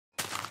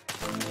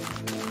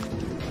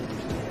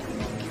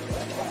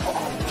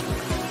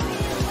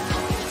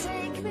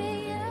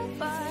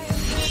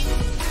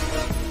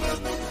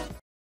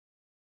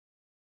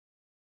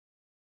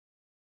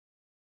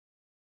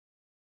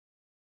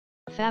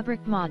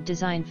Fabric Mod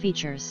Design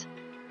Features.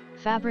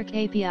 Fabric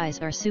APIs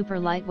are super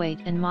lightweight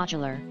and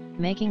modular,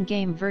 making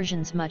game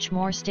versions much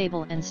more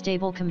stable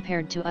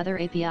compared to other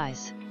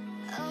APIs.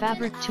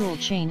 Fabric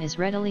toolchain is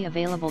readily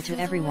available to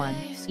everyone,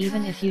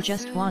 even if you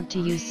just want to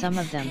use some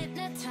of them.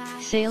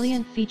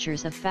 Salient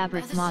features of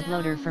Fabric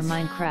ModLoader for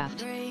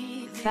Minecraft.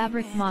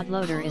 Fabric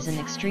ModLoader is an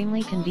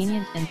extremely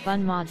convenient and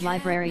fun mod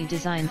library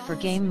designed for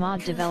game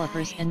mod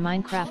developers and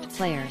Minecraft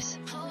players.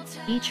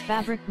 Each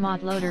Fabric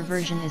ModLoader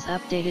version is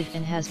updated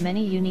and has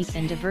many unique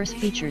and diverse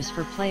features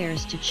for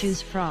players to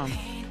choose from.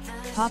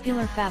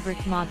 Popular Fabric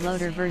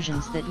ModLoader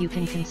versions that you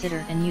can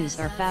consider and use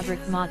are Fabric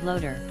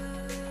ModLoader.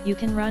 You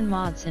can run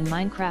mods in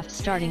Minecraft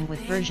starting with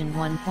version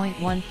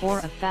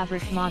 1.14 of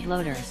Fabric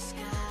ModLoader.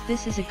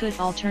 This is a good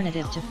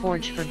alternative to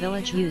Forge for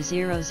Village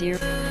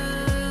U00.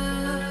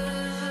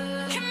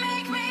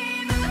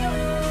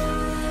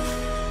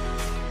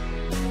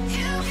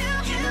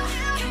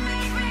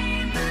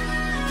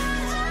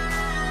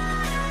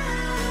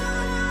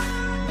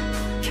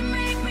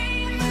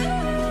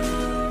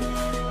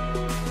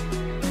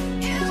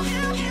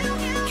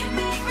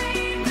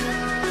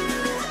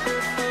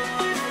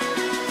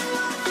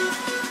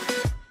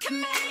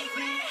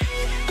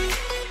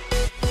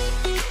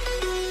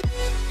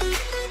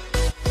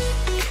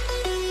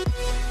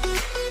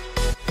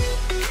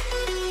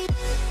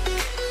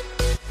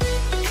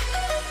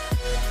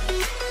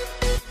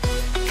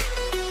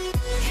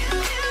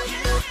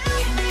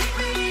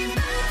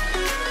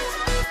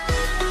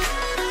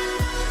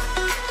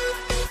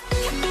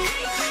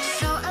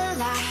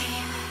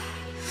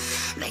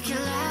 Make it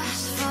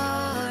last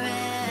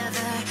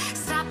forever.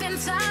 Stop in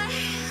time.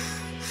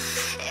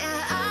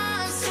 Yeah,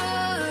 I'm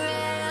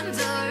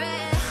surrendering.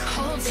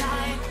 Hold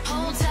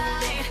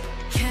tight,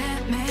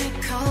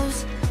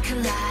 chemicals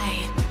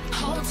collide.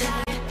 Hold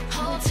tight,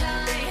 hold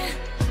tight,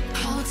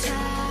 hold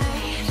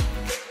tight.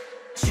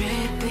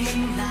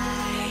 Dripping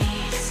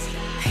lights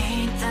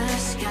paint the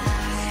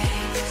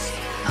skies,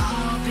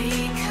 all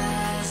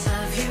because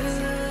of you.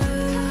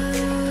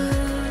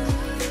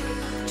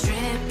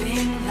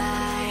 Dripping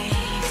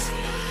lights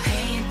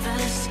paint the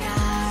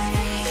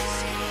skies,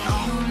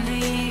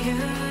 only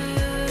you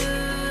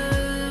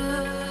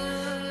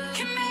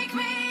can make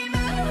me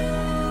move.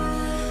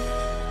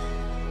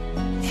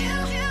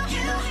 You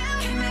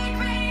can make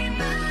me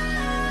move.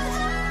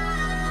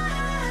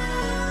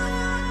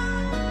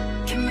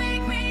 Can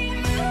make me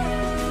move.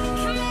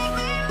 Can make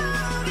me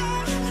move.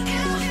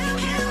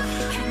 You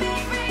can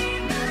make me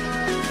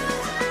move.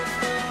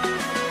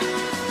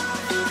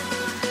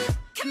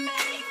 Can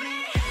make me.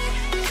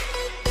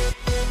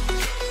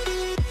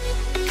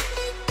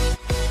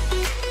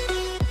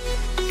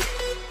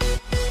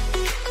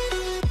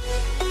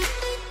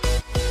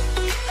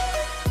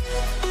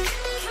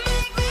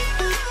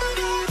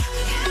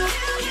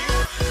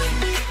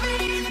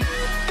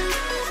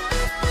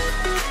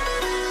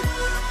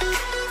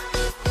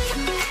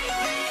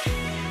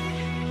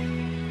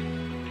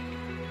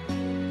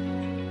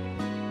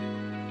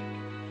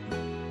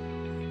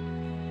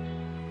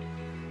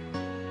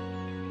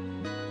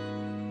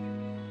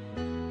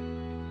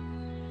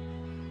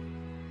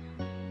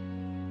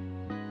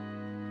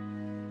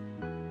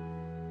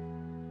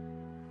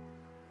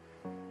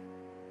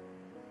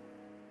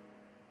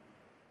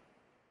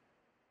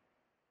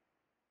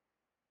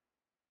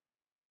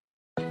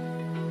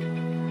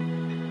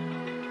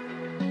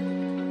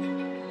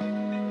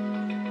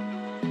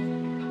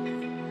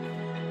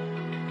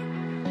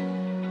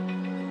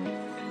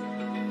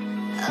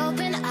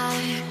 Open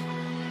eye,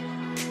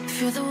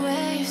 feel the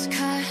waves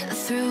cut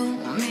through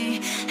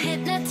me,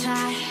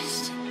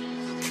 hypnotized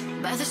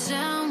by the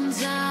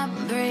sounds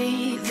I'm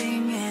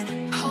breathing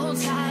in. Hold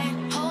tight,